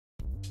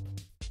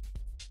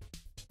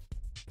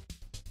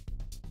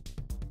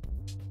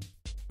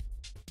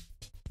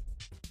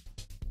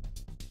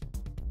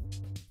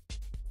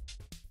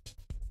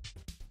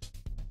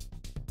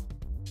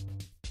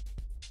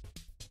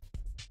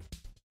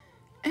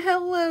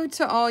Hello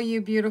to all you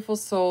beautiful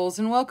souls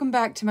and welcome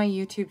back to my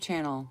YouTube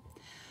channel.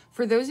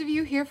 For those of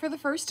you here for the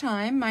first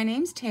time, my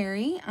name's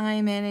Terry.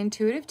 I'm an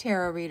intuitive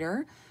tarot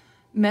reader,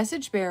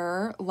 message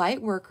bearer,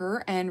 light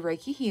worker, and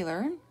Reiki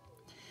healer.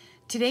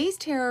 Today's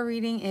tarot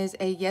reading is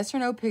a yes or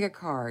no pick a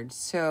card.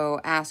 So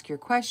ask your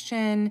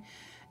question,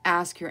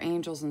 ask your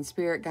angels and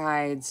spirit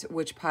guides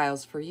which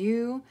pile's for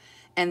you,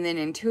 and then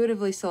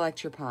intuitively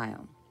select your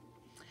pile.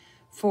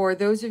 For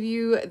those of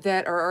you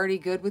that are already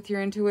good with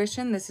your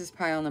intuition, this is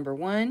pile number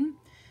 1,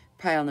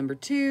 pile number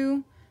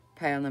 2,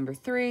 pile number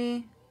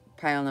 3,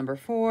 pile number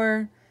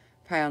 4,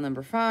 pile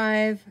number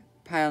 5,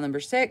 pile number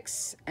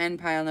 6, and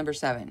pile number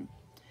 7.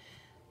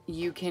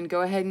 You can go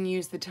ahead and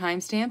use the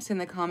timestamps in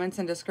the comments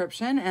and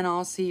description, and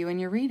I'll see you in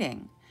your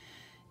reading.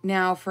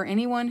 Now, for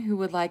anyone who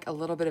would like a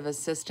little bit of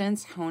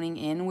assistance honing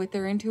in with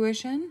their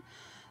intuition,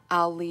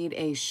 I'll lead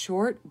a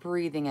short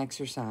breathing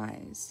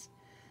exercise.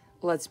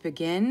 Let's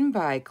begin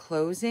by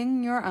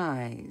closing your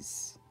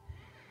eyes.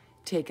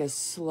 Take a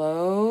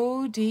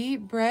slow,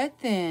 deep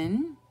breath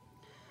in.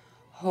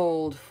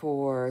 Hold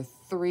for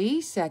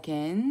 3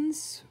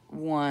 seconds.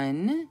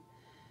 1,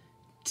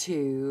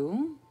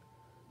 2,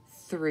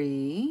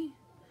 3.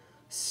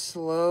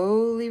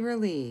 Slowly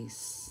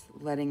release,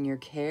 letting your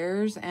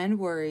cares and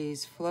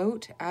worries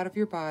float out of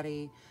your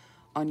body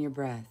on your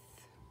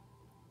breath.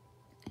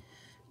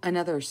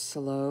 Another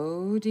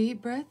slow,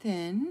 deep breath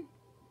in.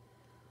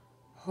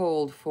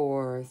 Hold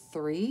for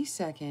 3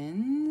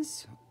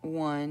 seconds.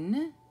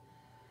 1,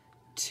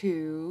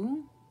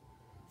 2,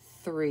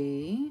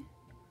 3.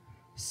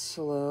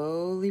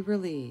 Slowly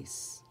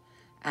release,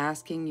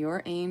 asking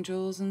your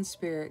angels and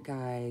spirit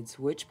guides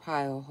which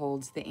pile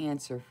holds the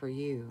answer for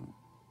you.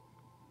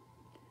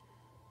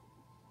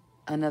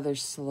 Another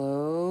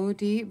slow,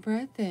 deep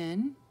breath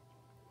in.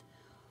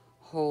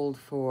 Hold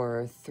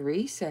for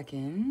 3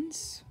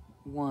 seconds.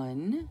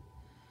 1,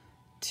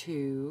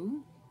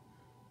 2,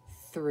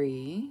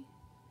 3.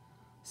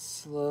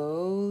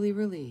 Slowly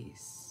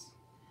release.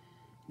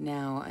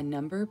 Now, a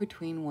number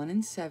between 1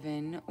 and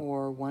 7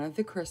 or one of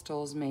the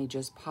crystals may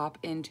just pop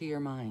into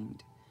your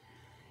mind.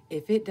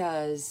 If it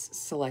does,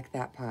 select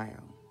that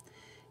pile.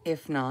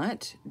 If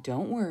not,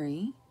 don't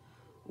worry.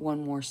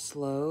 One more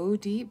slow,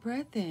 deep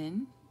breath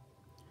in.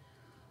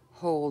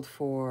 Hold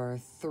for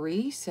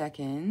 3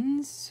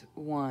 seconds.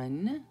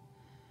 1,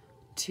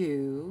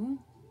 2,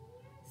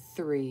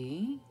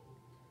 3.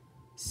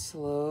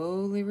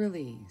 Slowly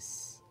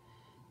release.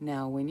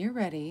 Now, when you're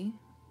ready,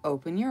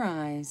 open your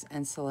eyes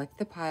and select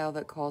the pile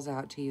that calls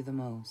out to you the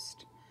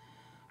most.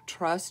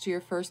 Trust your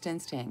first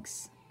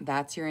instincts.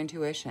 That's your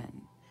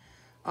intuition.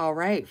 All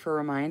right, for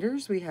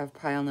reminders, we have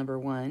pile number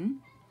 1,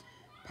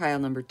 pile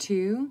number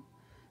 2,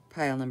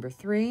 pile number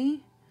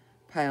 3,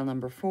 pile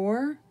number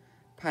 4,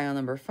 pile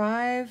number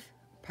 5,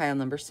 pile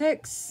number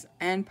 6,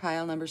 and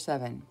pile number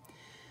 7.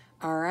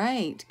 All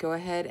right, go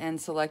ahead and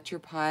select your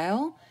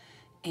pile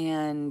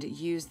and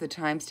use the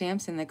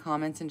timestamps in the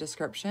comments and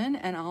description,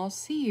 and I'll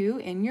see you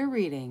in your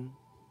reading.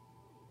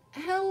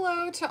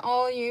 Hello to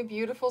all you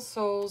beautiful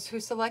souls who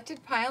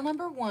selected pile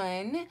number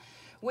 1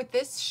 with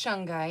this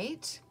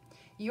shungite.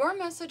 Your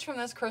message from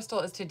this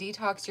crystal is to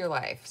detox your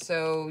life.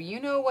 So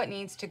you know what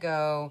needs to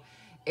go.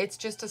 It's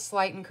just a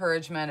slight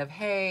encouragement of,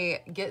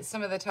 hey, get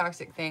some of the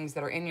toxic things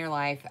that are in your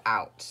life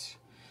out.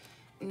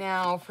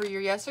 Now, for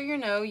your yes or your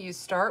no, you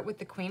start with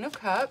the Queen of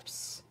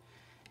Cups,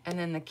 and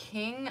then the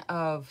King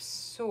of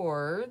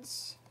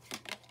Swords,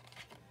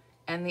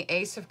 and the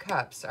Ace of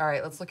Cups. All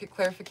right, let's look at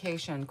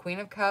clarification. Queen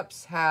of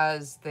Cups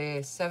has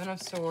the 7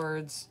 of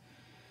Swords.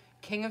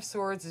 King of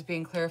Swords is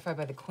being clarified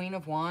by the Queen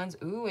of Wands.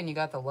 Ooh, and you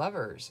got the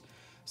Lovers.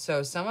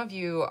 So some of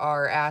you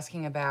are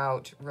asking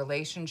about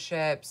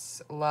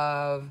relationships,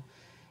 love,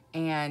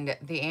 and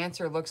the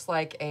answer looks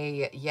like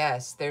a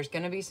yes. There's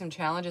going to be some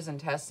challenges and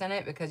tests in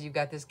it because you've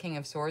got this King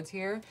of Swords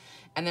here.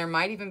 And there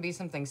might even be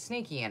something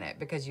sneaky in it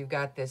because you've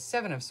got this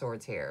 7 of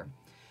Swords here.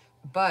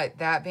 But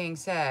that being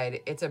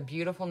said, it's a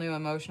beautiful new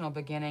emotional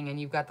beginning, and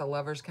you've got the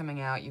Lovers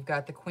coming out. You've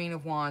got the Queen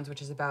of Wands,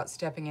 which is about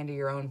stepping into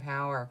your own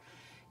power.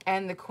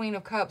 And the Queen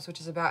of Cups,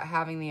 which is about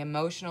having the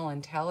emotional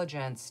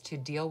intelligence to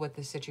deal with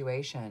the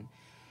situation.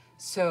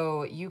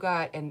 So you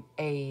got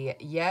a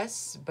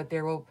yes, but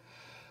there will...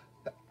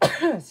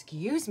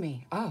 Excuse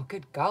me. Oh,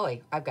 good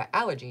golly. I've got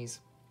allergies.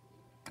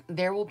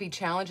 There will be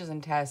challenges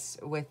and tests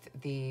with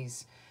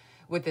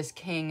this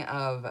King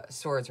of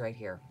Swords right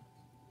here.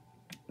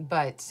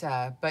 But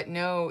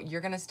no, you're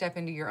going to step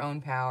into your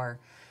own power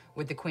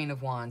with the Queen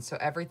of Wands. So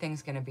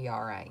everything's going to be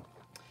all right.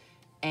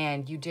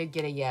 And you did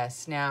get a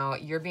yes. Now,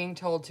 you're being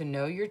told to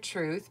know your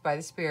truth by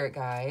the spirit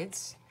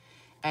guides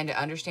and to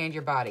understand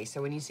your body.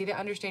 So when you see the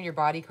understand your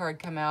body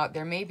card come out,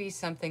 there may be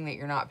something that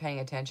you're not paying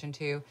attention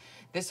to.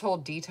 This whole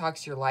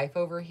detox your life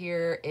over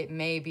here, it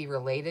may be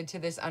related to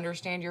this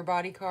understand your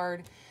body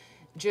card.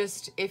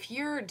 Just if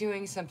you're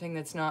doing something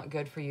that's not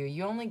good for you,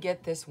 you only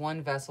get this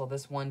one vessel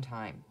this one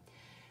time.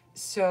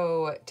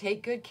 So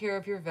take good care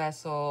of your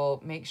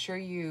vessel. Make sure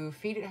you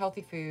feed it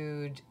healthy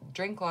food,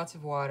 drink lots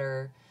of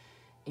water,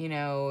 you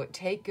know,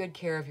 take good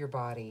care of your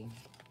body.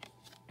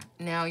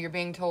 Now you're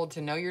being told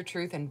to know your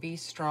truth and be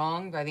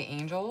strong by the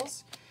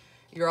angels.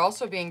 You're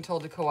also being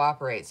told to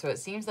cooperate. So it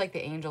seems like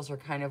the angels are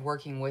kind of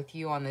working with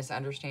you on this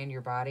understand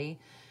your body.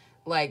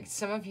 Like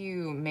some of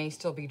you may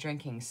still be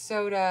drinking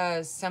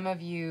soda. Some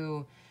of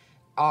you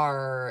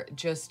are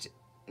just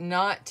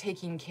not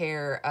taking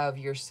care of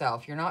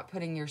yourself. You're not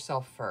putting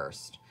yourself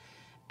first.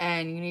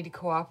 And you need to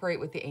cooperate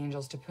with the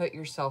angels to put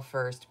yourself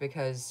first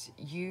because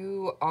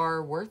you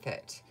are worth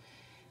it.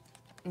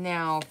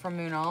 Now, from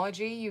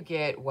Moonology, you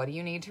get what do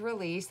you need to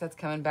release? That's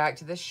coming back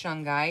to this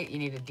Shungite. You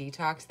need to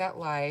detox that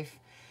life.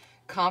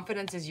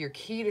 Confidence is your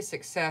key to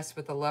success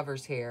with the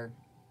Lovers here.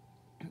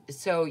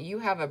 So you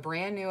have a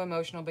brand new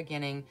emotional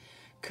beginning.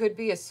 Could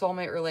be a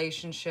soulmate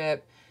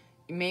relationship.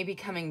 Maybe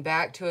coming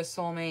back to a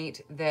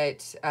soulmate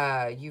that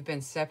you've been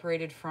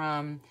separated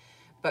from.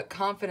 But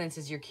confidence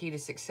is your key to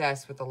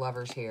success with the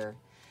Lovers here.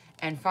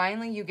 And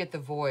finally, you get the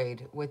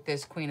Void with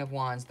this Queen of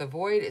Wands. The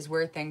Void is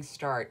where things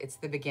start. It's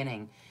the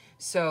beginning.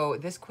 So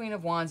this Queen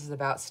of Wands is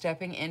about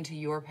stepping into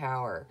your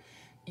power.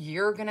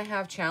 You're going to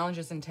have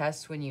challenges and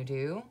tests when you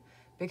do,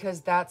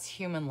 because that's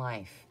human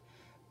life.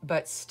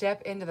 But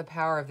step into the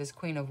power of this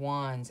Queen of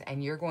Wands,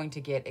 and you're going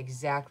to get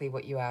exactly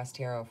what you asked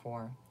Tarot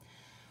for.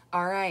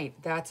 All right,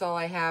 that's all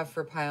I have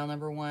for pile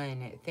number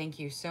 1. Thank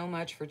you so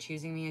much for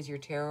choosing me as your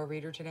tarot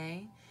reader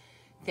today.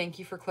 Thank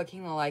you for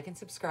clicking the like and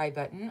subscribe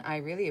button. I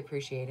really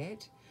appreciate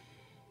it.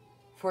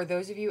 For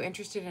those of you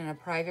interested in a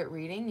private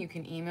reading, you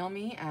can email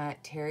me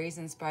at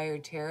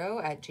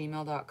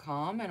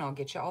TerrisInspiredTarot@gmail.com and I'll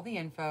get you all the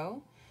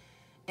info.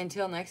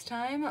 Until next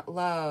time,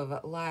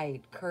 love,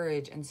 light,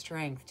 courage, and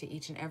strength to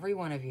each and every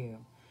one of you.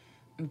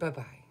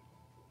 Bye-bye.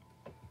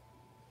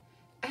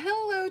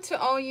 Hello to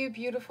all you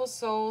beautiful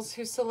souls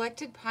who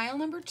selected pile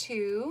number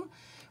 2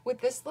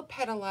 with this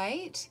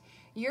lepidolite.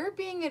 You're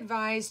being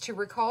advised to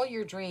recall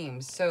your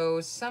dreams. So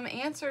some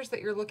answers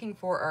that you're looking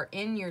for are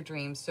in your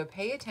dreams, so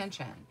pay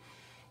attention.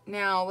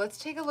 Now, let's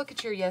take a look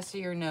at your yes or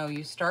your no.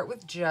 You start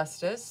with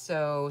Justice,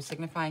 so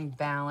signifying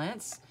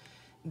balance.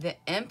 The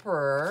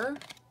Emperor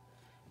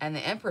and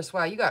the Empress.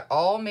 Wow, you got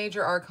all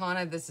major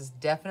arcana. This is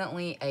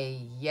definitely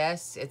a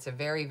yes. It's a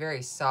very,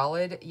 very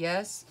solid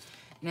yes.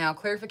 Now,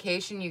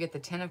 clarification, you get the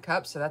Ten of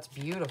Cups, so that's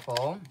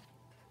beautiful.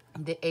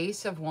 The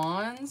Ace of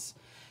Wands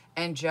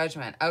and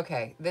Judgment.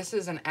 Okay, this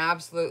is an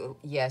absolute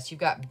yes. You've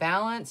got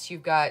balance.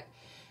 You've got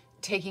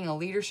taking a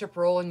leadership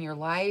role in your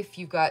life.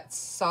 You've got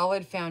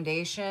solid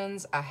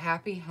foundations, a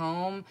happy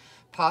home,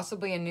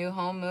 possibly a new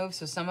home move.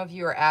 So some of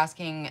you are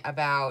asking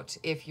about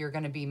if you're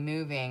going to be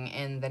moving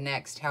in the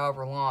next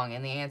however long,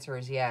 and the answer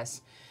is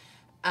yes.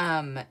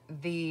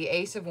 The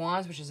Ace of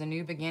Wands, which is a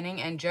new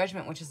beginning, and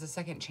Judgment, which is the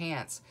second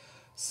chance.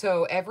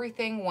 So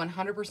everything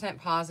 100%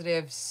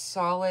 positive,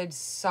 solid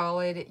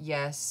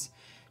yes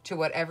to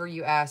whatever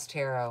you ask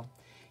Tarot.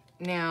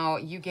 Now,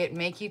 you get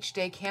make each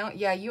day count.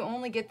 Yeah, you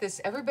only get this.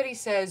 Everybody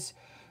says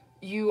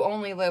you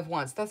only live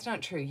once. That's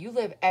not true. You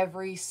live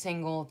every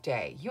single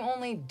day. You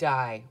only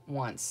die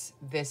once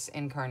this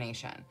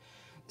incarnation.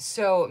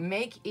 So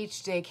make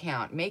each day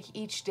count. Make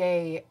each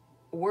day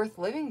worth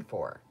living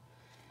for.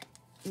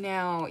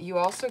 Now, you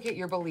also get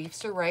your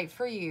beliefs are right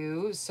for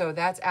you. So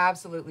that's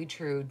absolutely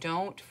true.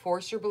 Don't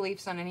force your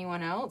beliefs on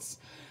anyone else.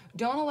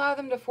 Don't allow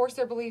them to force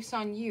their beliefs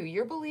on you.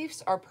 Your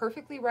beliefs are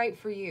perfectly right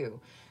for you.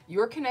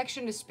 Your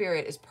connection to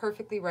spirit is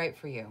perfectly right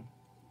for you.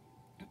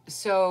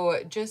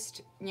 So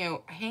just,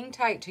 hang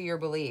tight to your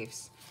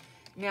beliefs.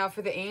 Now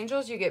for the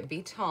angels, you get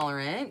be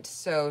tolerant.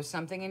 So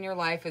something in your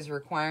life is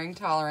requiring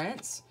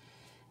tolerance.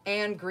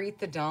 And greet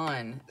the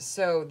dawn.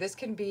 So this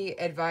can be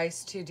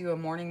advice to do a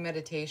morning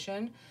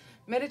meditation.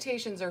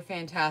 Meditations are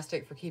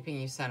fantastic for keeping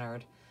you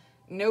centered.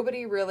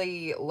 Nobody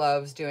really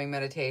loves doing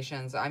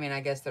meditations. I mean, I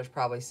guess there's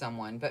probably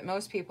someone, but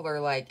most people are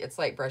like, it's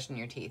like brushing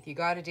your teeth. You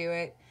got to do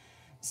it.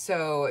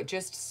 So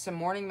just some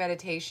morning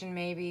meditation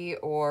maybe,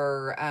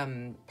 or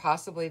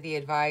possibly the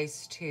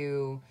advice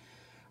to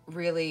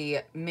really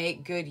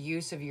make good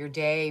use of your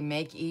day,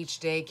 make each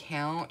day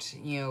count,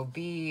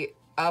 be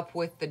up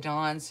with the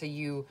dawn so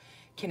you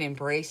can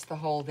embrace the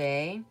whole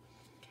day.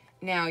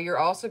 Now, you're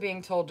also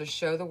being told to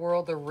show the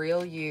world the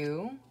real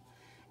you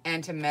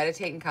and to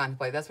meditate and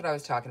contemplate. That's what I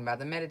was talking about,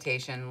 the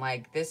meditation.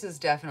 Like, this is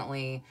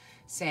definitely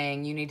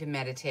saying you need to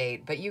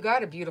meditate, but you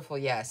got a beautiful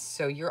yes.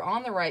 So you're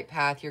on the right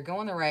path. You're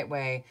going the right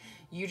way.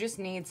 You just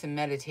need some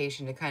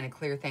meditation to kind of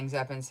clear things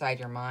up inside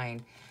your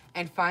mind.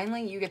 And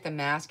finally, you get the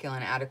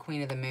masculine out of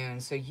Queen of the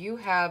Moon. So you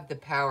have the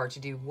power to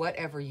do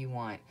whatever you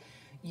want.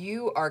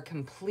 You are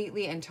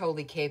completely and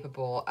totally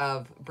capable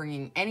of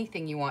bringing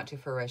anything you want to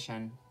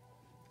fruition.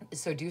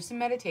 So do some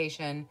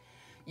meditation.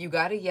 You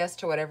got a yes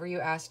to whatever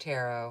you ask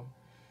Tarot.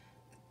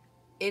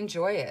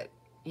 Enjoy it.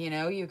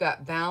 You've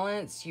got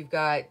balance, you've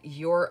got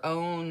your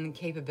own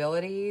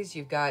capabilities,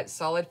 you've got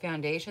solid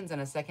foundations and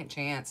a second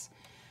chance,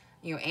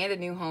 and a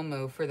new home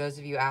move for those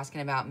of you asking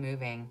about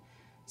moving.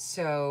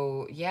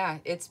 So yeah,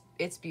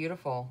 it's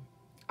beautiful.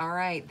 All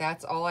right,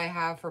 that's all I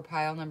have for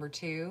pile number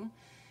 2.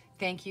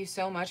 Thank you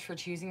so much for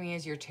choosing me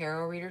as your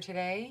tarot reader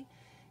today.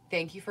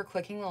 Thank you for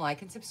clicking the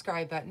like and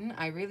subscribe button.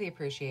 I really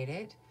appreciate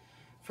it.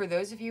 For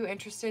those of you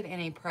interested in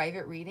a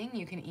private reading,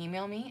 you can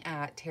email me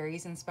at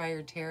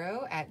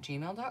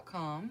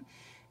TerrisInspiredTarot@gmail.com,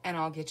 and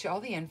I'll get you all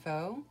the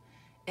info.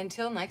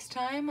 Until next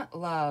time,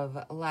 love,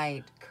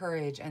 light,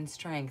 courage, and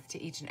strength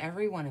to each and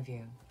every one of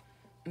you.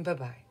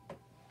 Bye-bye.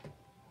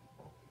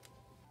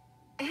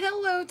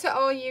 Hello to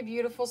all you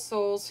beautiful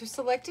souls who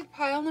selected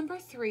pile number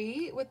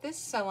 3 with this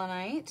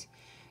selenite.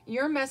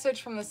 Your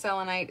message from the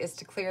selenite is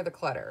to clear the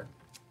clutter.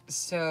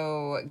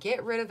 So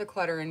get rid of the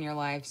clutter in your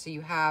life so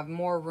you have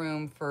more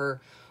room for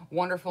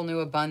wonderful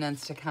new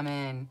abundance to come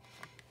in.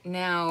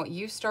 Now,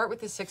 you start with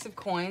the 6 of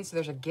coins. So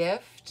there's a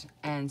gift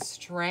and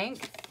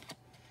strength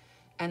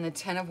and the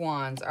 10 of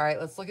wands. All right,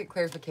 let's look at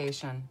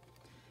clarification.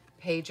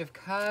 Page of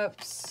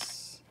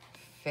cups,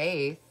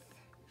 faith,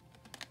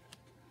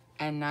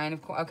 and 9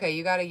 of coins. Okay,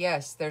 you got a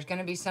yes. There's going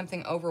to be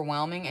something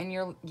overwhelming in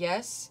your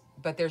yes,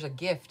 but there's a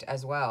gift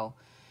as well.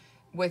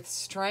 With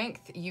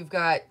strength, you've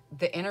got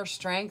the inner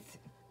strength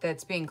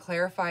that's being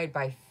clarified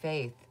by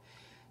faith.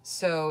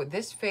 So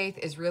this faith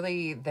is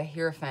really the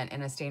Hierophant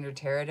in a standard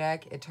tarot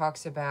deck. It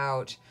talks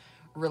about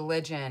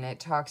religion.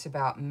 It talks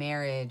about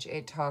marriage.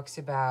 It talks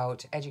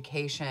about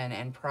education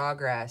and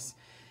progress,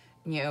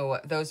 you know,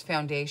 those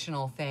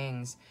foundational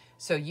things.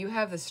 So you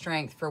have the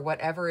strength for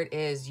whatever it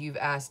is you've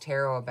asked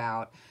tarot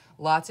about.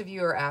 Lots of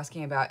you are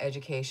asking about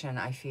education,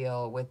 I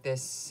feel, with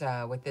this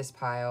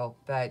pile,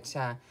 but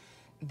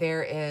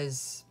there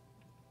is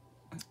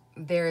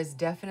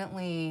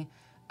definitely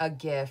a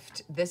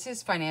gift. This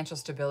is financial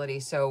stability.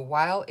 So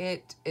while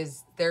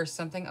there's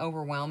something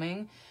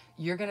overwhelming,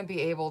 you're going to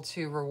be able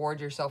to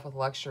reward yourself with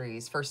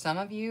luxuries. For some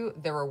of you,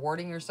 the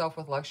rewarding yourself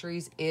with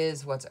luxuries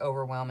is what's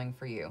overwhelming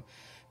for you,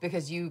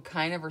 because you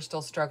kind of are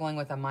still struggling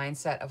with a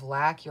mindset of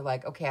lack. You're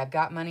like, okay, I've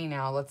got money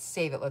now. Let's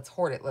save it. Let's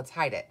hoard it. Let's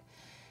hide it.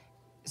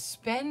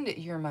 Spend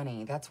your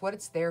money. That's what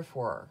it's there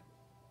for.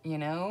 You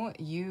know,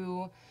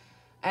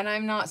 and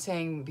I'm not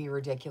saying be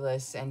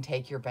ridiculous and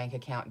take your bank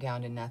account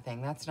down to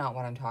nothing. That's not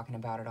what I'm talking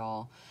about at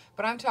all.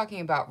 But I'm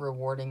talking about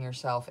rewarding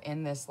yourself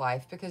in this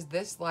life, because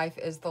this life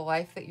is the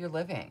life that you're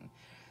living.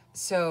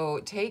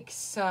 So take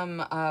some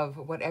of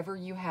whatever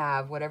you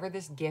have, whatever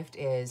this gift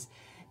is,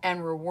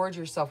 and reward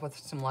yourself with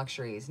some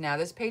luxuries. Now,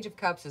 this Page of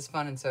Cups is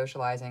fun and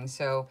socializing.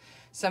 So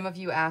some of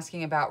you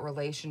asking about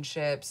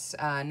relationships,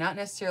 not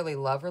necessarily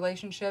love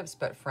relationships,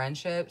 but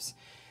friendships,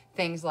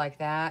 things like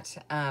that.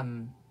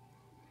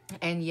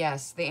 And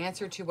yes, the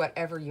answer to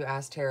whatever you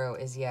ask tarot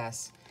is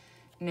yes.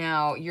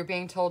 Now, you're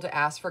being told to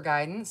ask for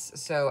guidance.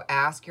 So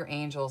ask your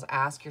angels,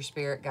 ask your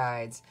spirit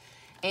guides.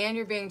 And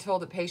you're being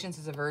told that patience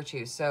is a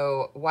virtue.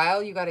 So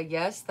while you got a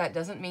yes, that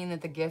doesn't mean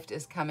that the gift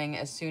is coming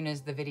as soon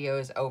as the video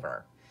is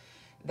over.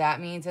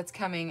 That means it's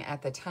coming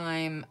at the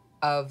time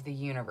of the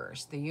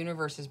universe. The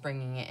universe is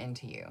bringing it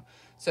into you.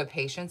 So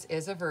patience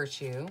is a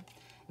virtue.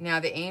 Now,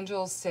 the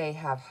angels say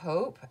have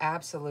hope.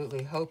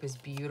 Absolutely. Hope is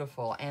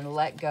beautiful. And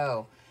let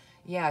go.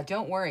 Yeah,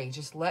 don't worry.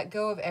 Just let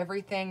go of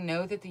everything.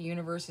 Know that the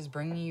universe is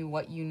bringing you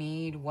what you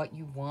need, what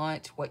you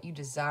want, what you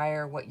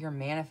desire, what you're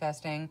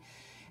manifesting.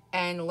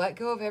 And let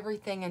go of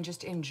everything and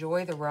just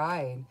enjoy the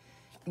ride.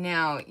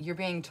 Now, you're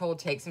being told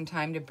take some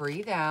time to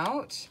breathe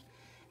out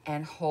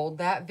and hold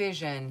that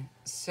vision.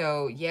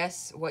 So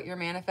yes, what you're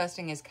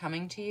manifesting is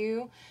coming to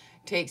you.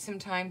 Take some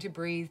time to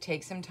breathe.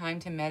 Take some time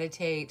to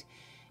meditate.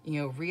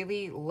 You know,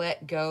 really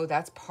let go.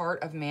 That's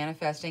part of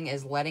manifesting,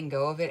 is letting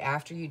go of it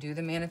after you do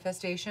the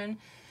manifestation.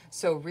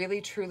 So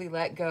really, truly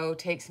let go.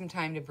 Take some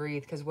time to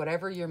breathe, because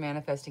whatever you're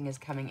manifesting is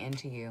coming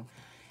into you.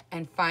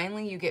 And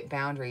finally, you get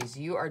boundaries.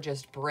 You are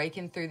just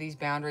breaking through these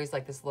boundaries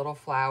like this little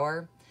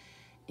flower.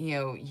 You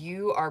know,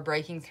 you are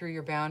breaking through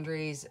your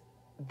boundaries.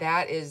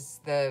 That's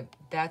the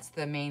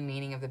main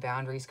meaning of the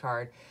boundaries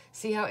card.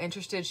 See how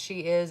interested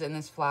she is in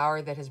this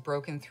flower that has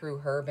broken through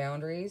her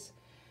boundaries?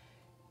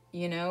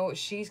 You know,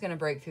 she's going to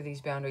break through these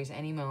boundaries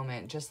any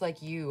moment, just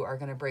like you are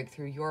going to break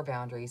through your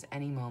boundaries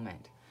any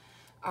moment.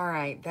 All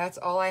right, that's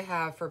all I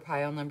have for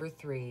pile number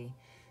 3.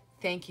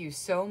 Thank you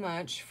so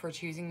much for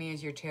choosing me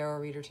as your tarot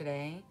reader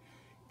today.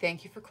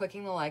 Thank you for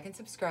clicking the like and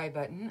subscribe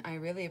button. I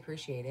really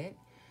appreciate it.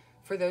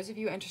 For those of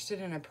you interested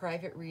in a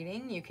private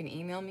reading, you can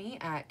email me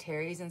at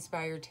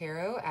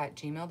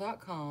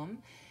TerrisInspiredTarot@gmail.com,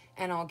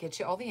 and I'll get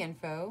you all the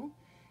info.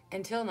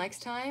 Until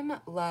next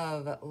time,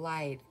 love,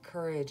 light,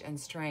 courage, and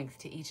strength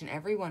to each and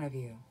every one of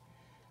you.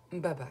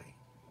 Bye-bye.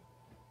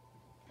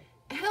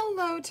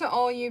 Hello to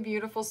all you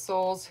beautiful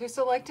souls who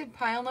selected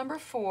pile number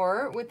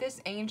 4 with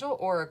this Angel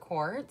Aura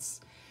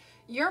Quartz.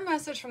 Your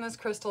message from this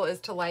crystal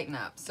is to lighten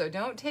up. So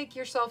don't take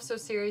yourself so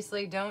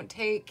seriously. Don't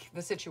take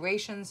the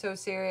situation so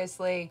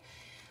seriously.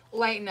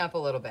 Lighten up a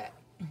little bit.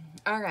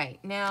 All right.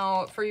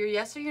 Now, for your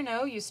yes or your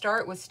no, you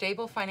start with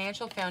stable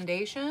financial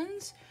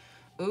foundations.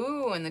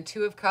 Ooh, and the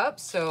 2 of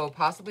Cups. So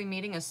possibly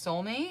meeting a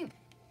soulmate.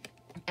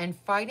 And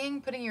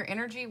fighting, putting your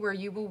energy where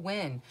you will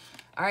win.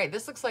 All right.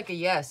 This looks like a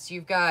yes.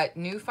 You've got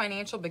new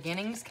financial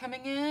beginnings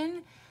coming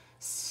in.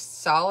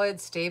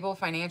 Solid, stable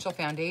financial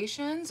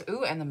foundations.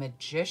 Ooh, and the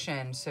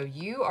Magician. So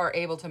you are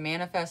able to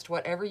manifest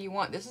whatever you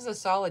want. This is a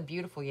solid,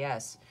 beautiful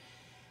yes.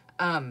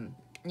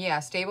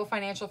 Yeah, stable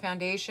financial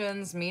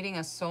foundations, meeting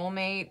a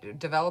soulmate,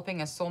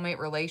 developing a soulmate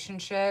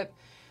relationship.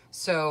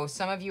 So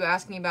some of you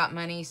asking about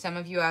money, some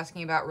of you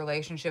asking about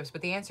relationships,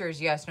 but the answer is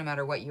yes, no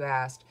matter what you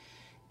asked.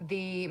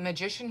 The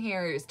magician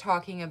here is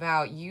talking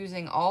about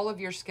using all of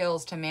your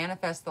skills to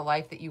manifest the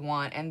life that you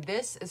want. And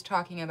this is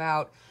talking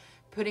about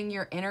putting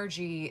your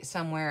energy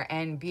somewhere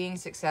and being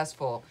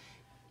successful.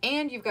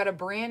 And you've got a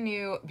brand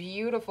new,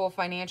 beautiful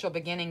financial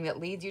beginning that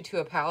leads you to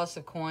a palace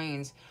of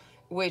coins,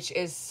 which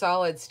is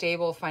solid,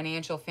 stable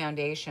financial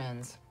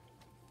foundations.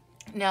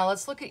 Now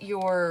let's look at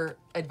your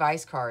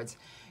advice cards.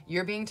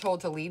 You're being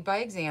told to lead by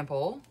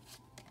example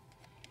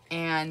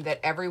and that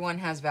everyone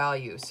has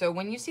value. So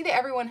when you see that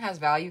everyone has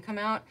value come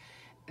out,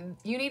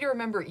 you need to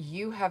remember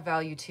you have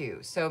value too.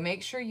 So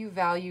make sure you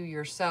value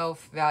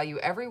yourself, value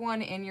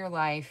everyone in your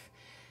life.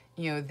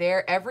 You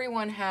know,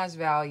 everyone has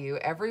value.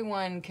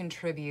 Everyone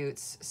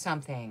contributes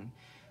something.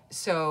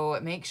 So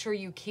make sure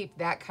you keep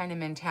that kind of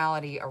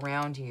mentality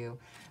around you.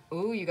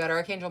 Ooh, you got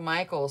Archangel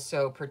Michael.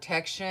 So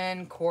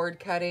protection, cord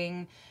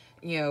cutting,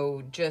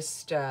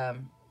 just,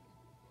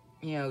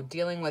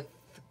 dealing with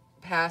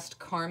past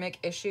karmic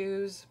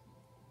issues.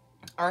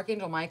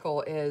 Archangel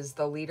Michael is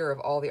the leader of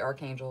all the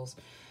archangels.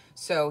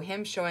 So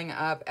him showing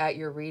up at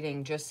your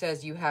reading just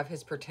says you have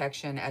his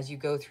protection as you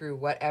go through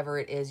whatever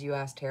it is you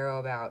ask tarot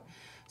about.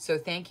 So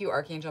thank you,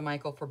 Archangel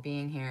Michael, for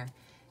being here.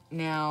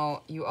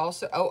 Now, you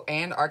also,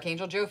 and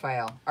Archangel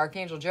Jophiel.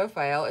 Archangel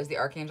Jophiel is the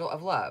Archangel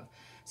of Love.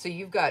 So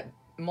you've got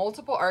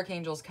multiple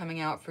archangels coming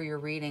out for your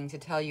reading to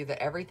tell you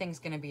that everything's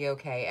going to be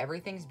okay.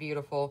 Everything's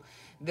beautiful.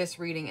 This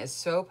reading is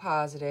so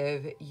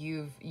positive.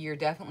 You're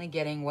definitely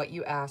getting what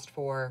you asked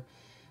for.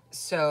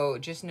 So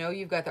just know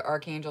you've got the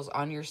archangels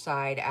on your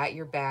side, at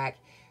your back,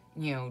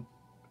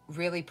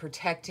 really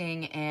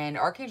protecting. And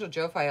Archangel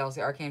Jophiel is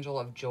the Archangel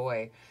of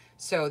Joy.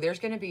 So there's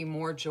going to be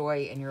more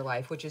joy in your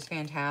life, which is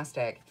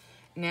fantastic.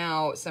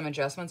 Now, some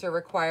adjustments are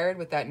required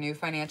with that new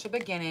financial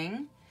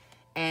beginning.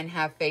 And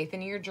have faith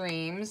in your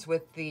dreams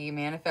with the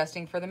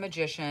manifesting for the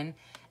magician.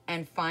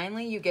 And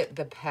finally, you get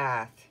the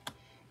path.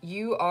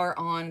 You are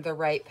on the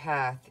right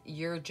path.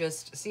 You're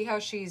just, see how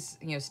she's,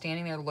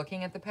 standing there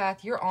looking at the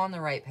path? You're on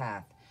the right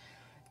path.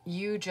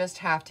 You just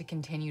have to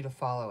continue to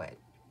follow it.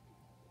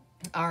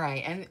 All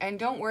right, and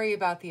don't worry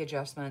about the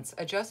adjustments.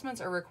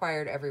 Adjustments are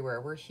required everywhere.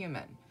 We're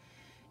human.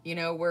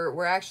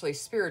 We're actually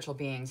spiritual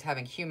beings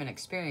having human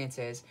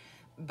experiences,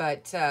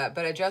 but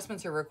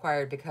adjustments are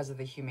required because of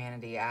the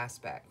humanity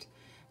aspect.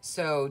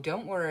 So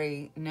don't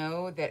worry.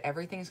 Know that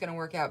everything's going to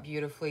work out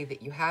beautifully,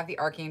 that you have the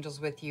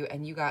archangels with you,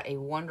 and you got a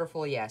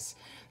wonderful yes.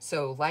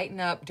 So lighten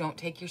up. Don't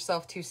take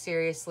yourself too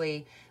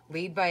seriously.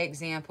 Lead by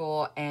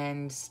example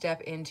and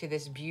step into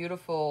this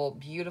beautiful,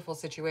 beautiful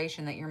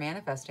situation that you're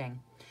manifesting.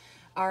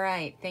 All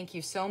right. Thank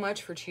you so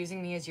much for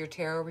choosing me as your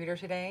tarot reader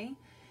today.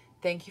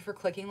 Thank you for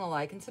clicking the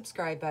like and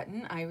subscribe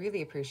button. I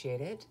really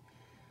appreciate it.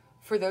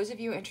 For those of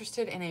you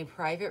interested in a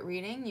private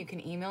reading, you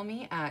can email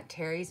me at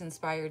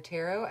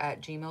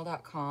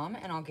TerrisInspiredTarot@gmail.com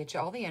and I'll get you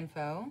all the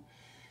info.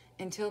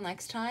 Until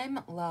next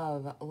time,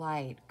 love,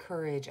 light,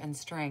 courage, and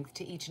strength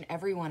to each and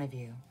every one of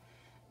you.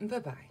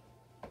 Bye-bye.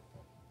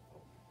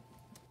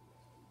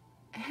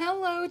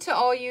 Hello to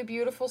all you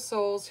beautiful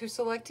souls who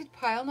selected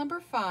pile number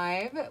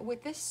 5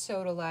 with this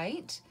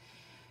sodalite.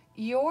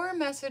 Your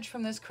message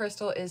from this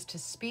crystal is to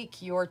speak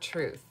your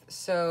truth.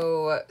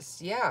 So,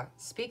 yeah,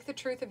 speak the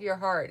truth of your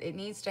heart. It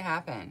needs to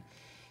happen.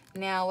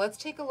 Now, let's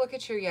take a look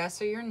at your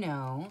yes or your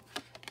no.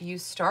 You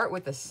start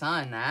with the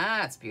Sun.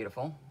 That's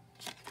beautiful.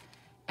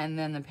 And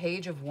then the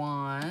Page of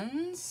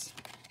Wands.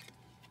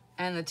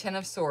 And the Ten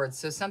of Swords.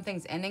 So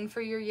something's ending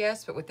for your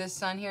yes, but with this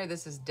Sun here,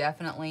 this is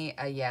definitely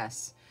a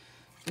yes.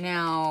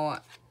 Now,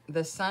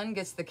 the Sun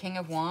gets the King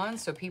of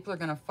Wands, so people are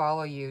going to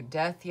follow you.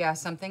 Death, yeah,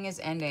 something is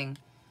ending.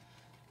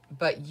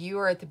 But you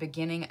are at the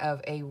beginning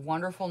of a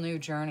wonderful new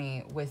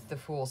journey with the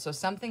Fool. So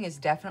something is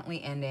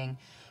definitely ending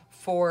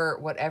for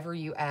whatever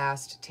you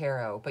asked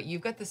tarot. But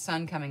you've got the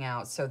Sun coming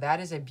out. So that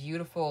is a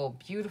beautiful,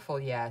 beautiful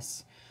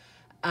yes.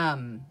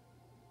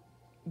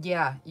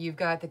 Yeah, you've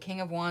got the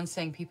King of Wands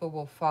saying people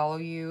will follow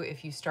you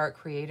if you start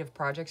creative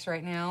projects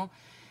right now.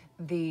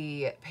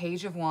 The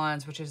Page of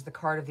Wands, which is the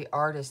card of the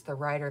artist, the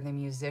writer, the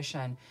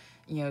musician.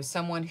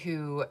 Someone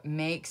who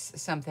makes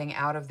something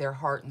out of their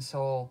heart and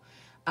soul.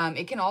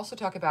 It can also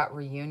talk about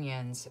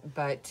reunions,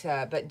 but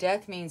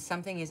death means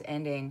something is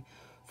ending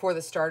for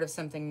the start of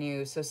something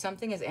new. So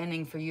something is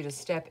ending for you to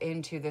step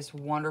into this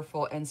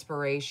wonderful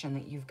inspiration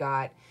that you've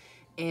got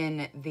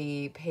in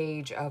the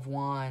Page of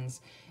Wands.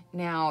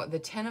 Now, the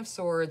Ten of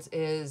Swords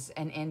is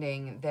an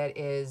ending that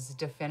is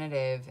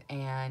definitive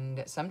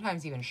and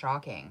sometimes even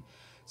shocking.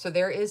 So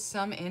there is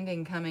some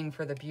ending coming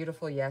for the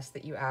beautiful yes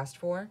that you asked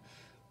for.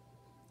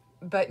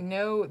 But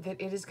know that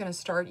it is going to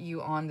start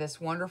you on this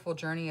wonderful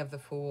journey of the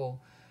Fool,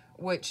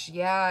 which,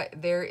 yeah,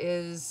 there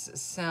is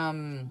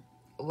some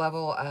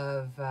level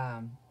of,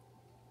 I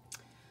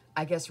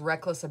guess,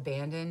 reckless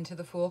abandon to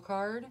the Fool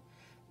card,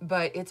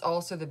 but it's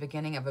also the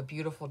beginning of a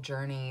beautiful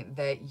journey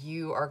that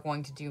you are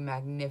going to do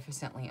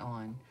magnificently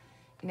on.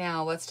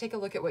 Now, let's take a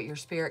look at what your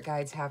spirit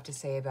guides have to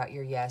say about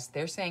your yes.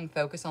 They're saying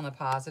focus on the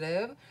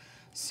positive.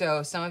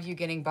 So some of you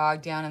getting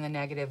bogged down in the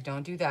negative,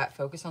 don't do that.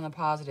 Focus on the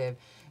positive.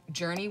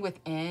 Journey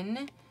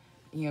within,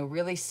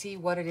 really see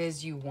what it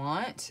is you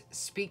want.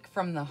 Speak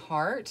from the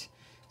heart.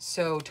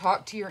 So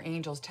talk to your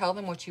angels. Tell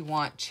them what you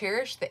want.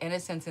 Cherish the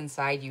innocence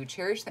inside you.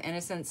 Cherish the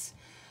innocence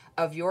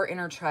of your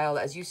inner child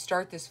as you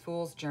start this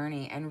fool's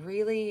journey, and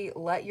really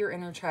let your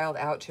inner child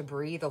out to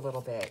breathe a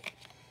little bit.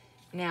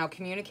 Now,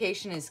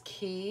 communication is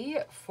key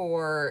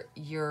for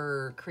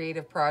your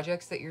creative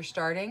projects that you're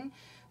starting.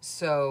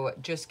 So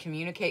just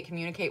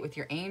communicate with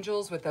your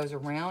angels, with those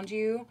around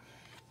you.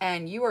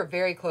 And you are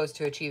very close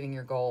to achieving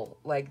your goal.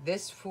 Like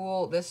this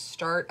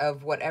start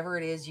of whatever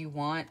it is you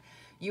want,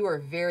 you are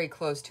very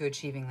close to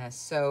achieving this.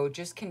 So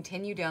just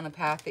continue down the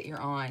path that you're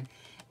on.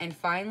 And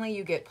finally,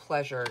 you get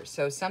pleasure.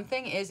 So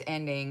something is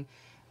ending,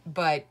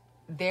 but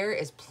there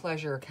is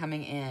pleasure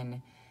coming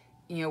in.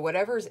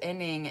 Whatever's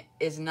ending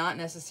is not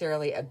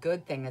necessarily a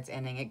good thing that's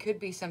ending. It could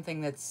be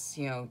something that's,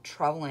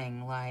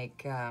 troubling,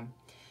 like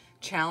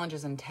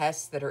challenges and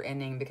tests that are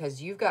ending,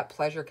 because you've got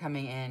pleasure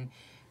coming in.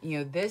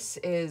 This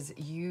is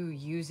you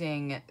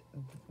using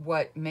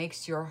what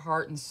makes your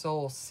heart and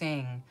soul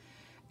sing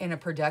in a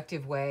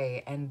productive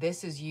way. And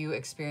this is you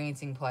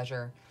experiencing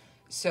pleasure.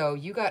 So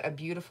you got a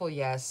beautiful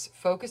yes.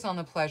 Focus on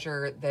the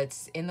pleasure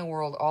that's in the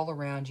world all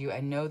around you,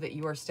 and know that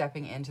you are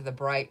stepping into the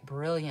bright,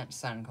 brilliant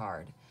sun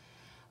card.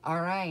 All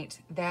right,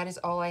 that is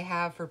all I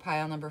have for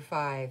pile number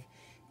 5.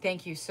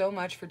 Thank you so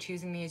much for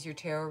choosing me as your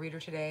tarot reader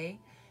today.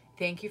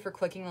 Thank you for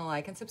clicking the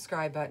like and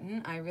subscribe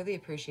button. I really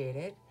appreciate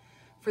it.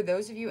 For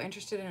those of you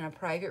interested in a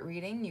private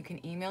reading, you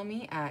can email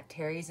me at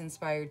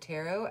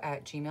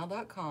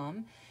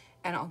TerrisInspiredTarot@gmail.com,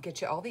 and I'll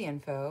get you all the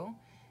info.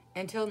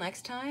 Until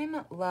next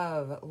time,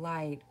 love,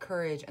 light,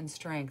 courage, and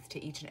strength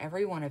to each and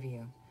every one of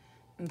you.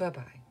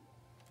 Bye-bye.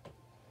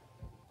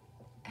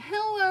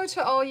 Hello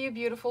to all you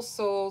beautiful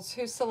souls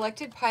who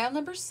selected pile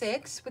number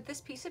 6 with this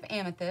piece of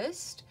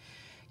amethyst.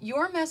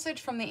 Your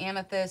message from the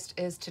amethyst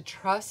is to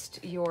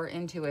trust your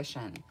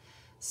intuition.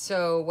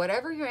 So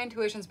whatever your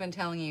intuition's been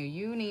telling you,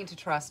 you need to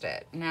trust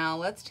it. Now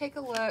let's take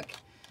a look.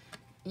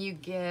 You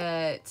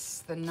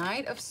get the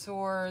Knight of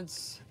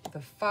Swords,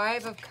 the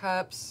 5 of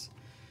Cups,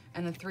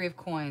 and the 3 of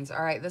Coins.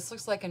 All right, this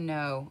looks like a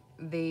no.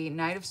 The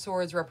Knight of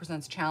Swords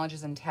represents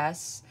challenges and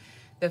tests.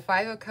 The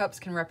 5 of Cups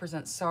can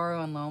represent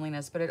sorrow and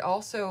loneliness, but it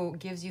also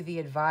gives you the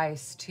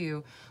advice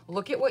to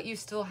look at what you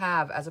still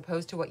have as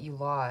opposed to what you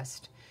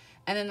lost.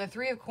 And then the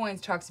 3 of Coins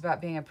talks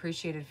about being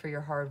appreciated for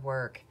your hard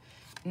work.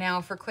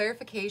 Now, for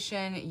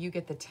clarification, you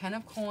get the 10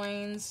 of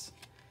Coins,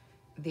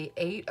 the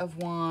 8 of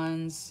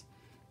Wands,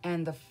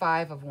 and the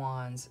 5 of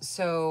Wands.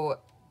 So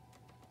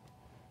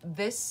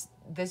this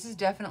is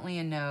definitely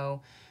a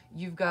no.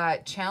 You've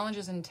got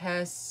challenges and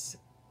tests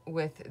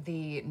with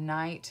the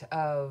Knight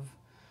of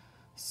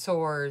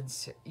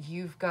Swords.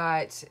 You've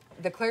got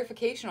the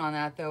clarification on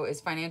that, though,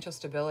 is financial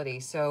stability.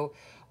 So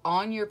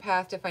on your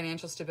path to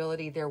financial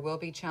stability, there will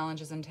be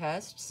challenges and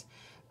tests,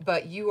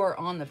 but you are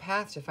on the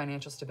path to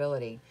financial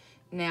stability.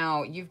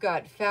 Now, you've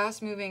got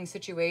fast-moving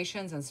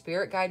situations and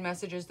spirit guide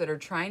messages that are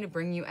trying to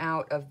bring you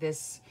out of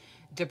this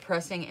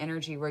depressing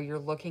energy where you're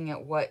looking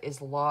at what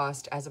is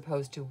lost as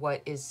opposed to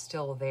what is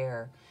still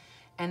there.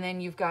 And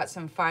then you've got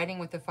some fighting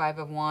with the 5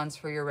 of Wands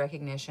for your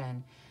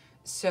recognition.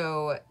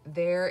 So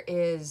there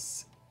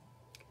is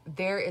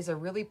a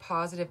really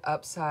positive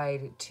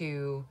upside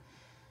to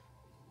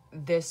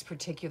this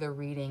particular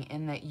reading,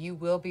 in that you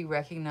will be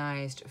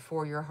recognized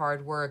for your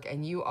hard work,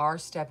 and you are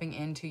stepping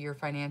into your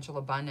financial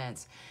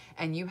abundance,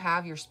 and you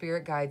have your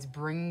spirit guides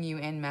bringing you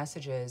in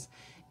messages.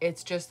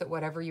 It's just that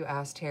whatever you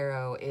ask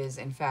tarot is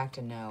in fact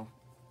a no.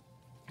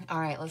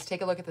 All right, let's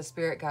take a look at the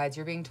spirit guides.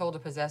 You're being told to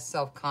possess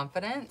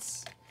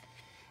self-confidence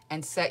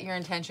and set your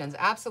intentions.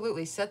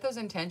 Absolutely, set those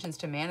intentions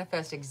to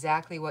manifest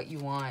exactly what you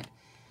want.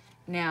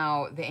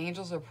 Now, the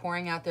angels are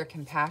pouring out their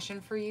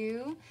compassion for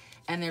you,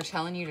 and they're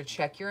telling you to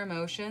check your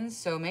emotions.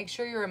 So make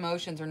sure your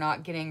emotions are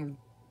not getting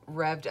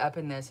revved up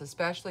in this,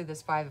 especially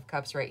this 5 of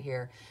Cups right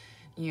here.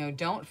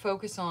 Don't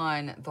focus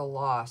on the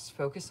loss.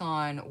 Focus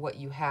on what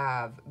you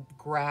have,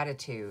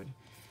 gratitude.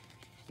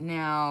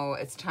 Now,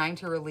 it's time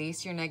to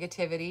release your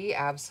negativity,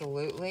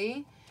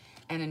 absolutely.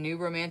 And a new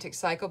romantic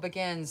cycle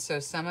begins.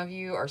 So some of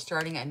you are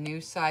starting a new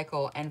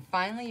cycle. And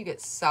finally, you get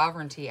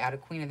sovereignty out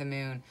of Queen of the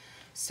Moon.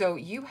 So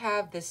you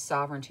have this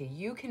sovereignty.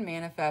 You can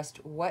manifest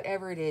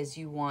whatever it is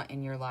you want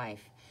in your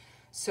life.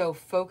 So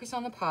focus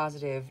on the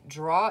positive,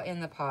 draw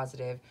in the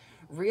positive,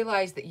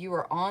 realize that you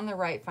are on the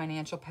right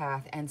financial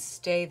path and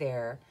stay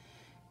there.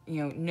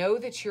 Know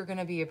that you're going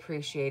to be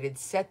appreciated.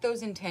 Set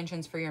those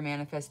intentions for your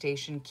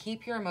manifestation.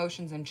 Keep your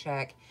emotions in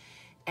check,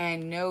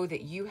 and know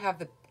that you have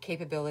the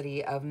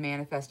capability of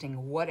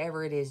manifesting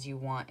whatever it is you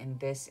want in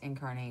this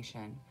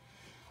incarnation.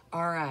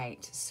 All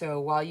right,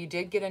 so while you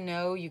did get a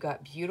no, you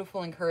got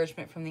beautiful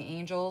encouragement from the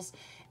angels,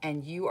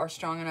 and you are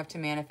strong enough to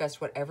manifest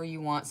whatever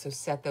you want, so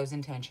set those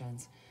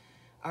intentions.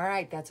 All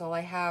right, that's all I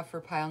have for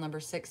pile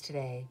number 6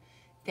 today.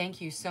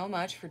 Thank you so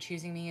much for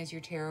choosing me as your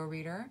tarot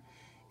reader.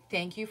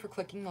 Thank you for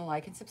clicking the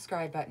like and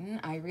subscribe button.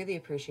 I really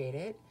appreciate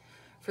it.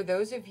 For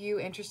those of you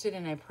interested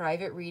in a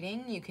private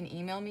reading, you can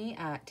email me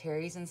at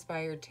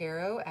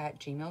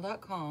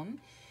TerrisInspiredTarot@gmail.com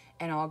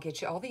and I'll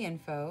get you all the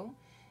info.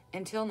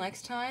 Until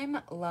next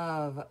time,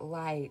 love,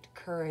 light,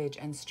 courage,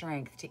 and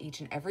strength to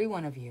each and every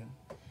one of you.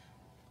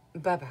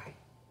 Bye-bye.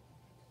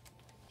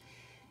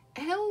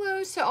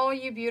 Hello to all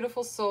you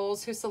beautiful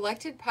souls who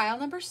selected pile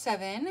number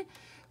 7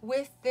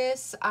 with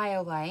this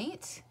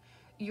iolite.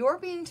 You're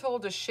being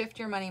told to shift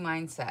your money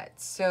mindset.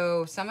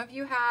 So some of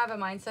you have a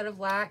mindset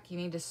of lack. You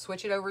need to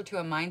switch it over to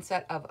a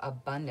mindset of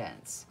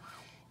abundance.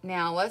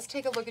 Now, let's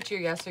take a look at your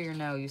yes or your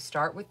no. You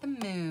start with the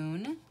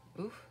moon.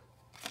 Oof.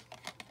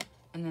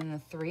 And then the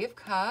 3 of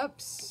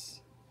Cups.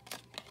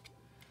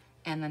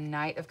 And the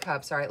Knight of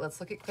Cups. All right,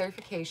 let's look at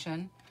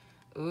clarification.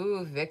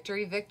 Ooh,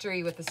 victory,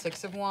 victory with the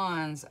 6 of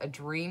Wands. A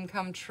dream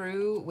come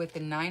true with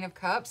the 9 of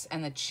Cups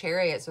and the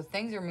Chariot. So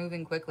things are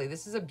moving quickly.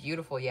 This is a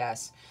beautiful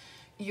yes.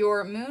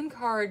 Your moon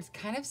card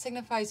kind of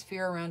signifies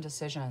fear around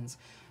decisions,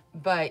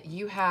 but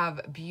you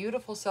have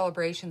beautiful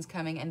celebrations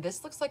coming, and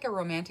this looks like a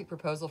romantic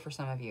proposal for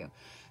some of you.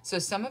 So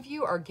some of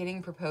you are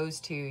getting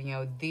proposed to, you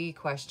know, the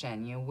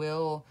question,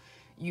 will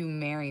you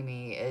marry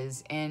me,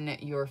 is in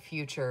your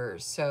future.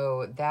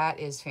 So that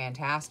is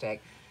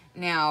fantastic.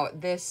 Now,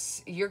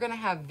 you're going to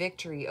have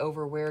victory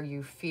over where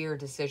you fear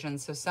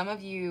decisions. So some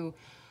of you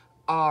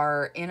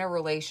are in a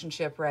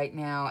relationship right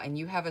now, and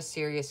you have a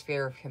serious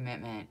fear of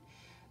commitment.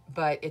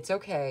 But it's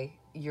okay.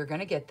 You're going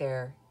to get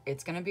there.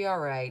 It's going to be all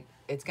right.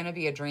 It's going to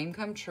be a dream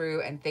come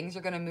true, and things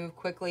are going to move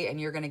quickly, and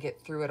you're going to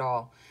get through it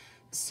all.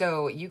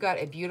 So you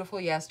got a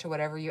beautiful yes to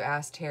whatever you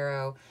asked,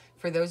 Tarot.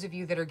 For those of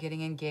you that are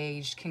getting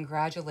engaged,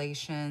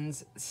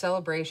 congratulations.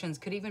 Celebrations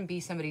could even be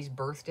somebody's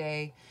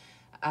birthday,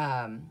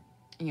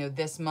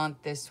 this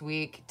month, this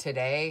week,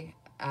 today,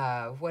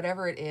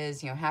 whatever it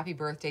is, happy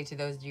birthday to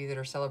those of you that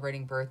are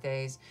celebrating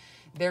birthdays.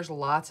 There's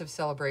lots of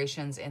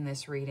celebrations in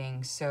this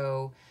reading.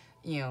 So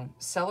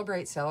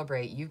celebrate,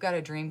 celebrate. You've got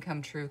a dream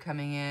come true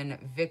coming in,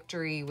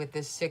 victory with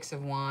this 6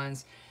 of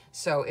Wands.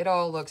 So it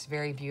all looks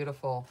very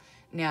beautiful.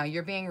 Now,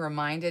 you're being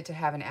reminded to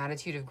have an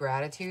attitude of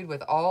gratitude.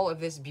 With all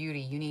of this beauty,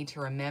 you need to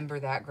remember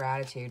that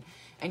gratitude.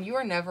 And you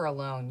are never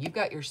alone. You've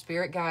got your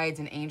spirit guides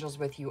and angels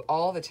with you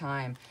all the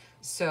time.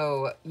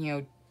 So,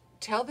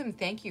 tell them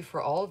thank you for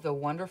all of the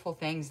wonderful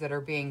things that are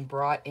being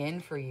brought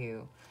in for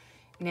you.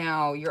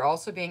 Now, you're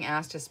also being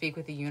asked to speak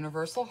with the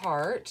universal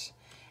heart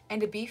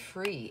and to be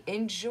free.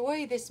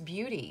 Enjoy this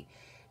beauty.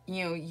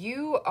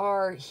 You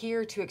are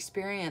here to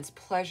experience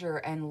pleasure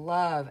and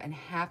love and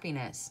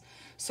happiness.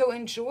 So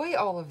enjoy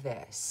all of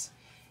this.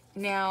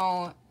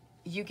 Now,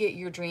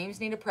 your dreams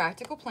need a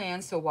practical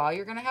plan. So while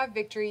you're going to have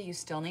victory, you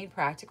still need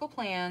practical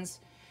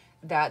plans.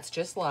 That's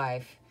just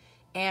life.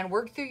 And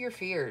work through your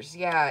fears.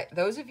 Yeah,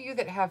 those of you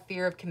that have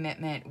fear of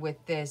commitment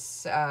with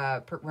this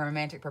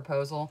romantic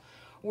proposal,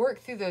 work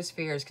through those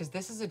fears, because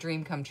this is a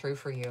dream come true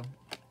for you.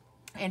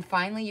 And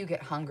finally, you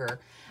get hunger.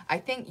 I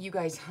think you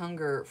guys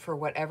hunger for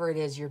whatever it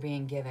is you're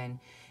being given.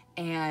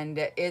 And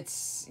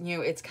it's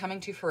coming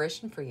to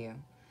fruition for you.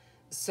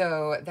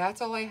 So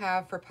that's all I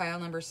have for pile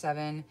number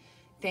 7.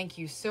 Thank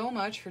you so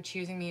much for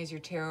choosing me as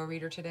your tarot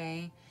reader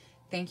today.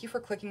 Thank you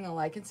for clicking the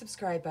like and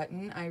subscribe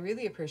button. I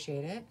really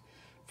appreciate it.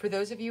 For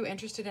those of you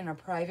interested in a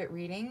private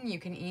reading, you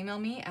can email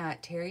me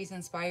at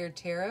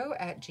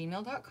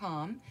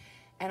TerrisInspiredTarot@gmail.com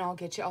and I'll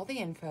get you all the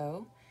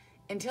info.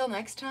 Until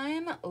next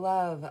time,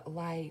 love,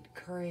 light,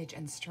 courage,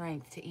 and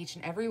strength to each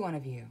and every one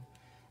of you.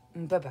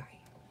 Bye-bye.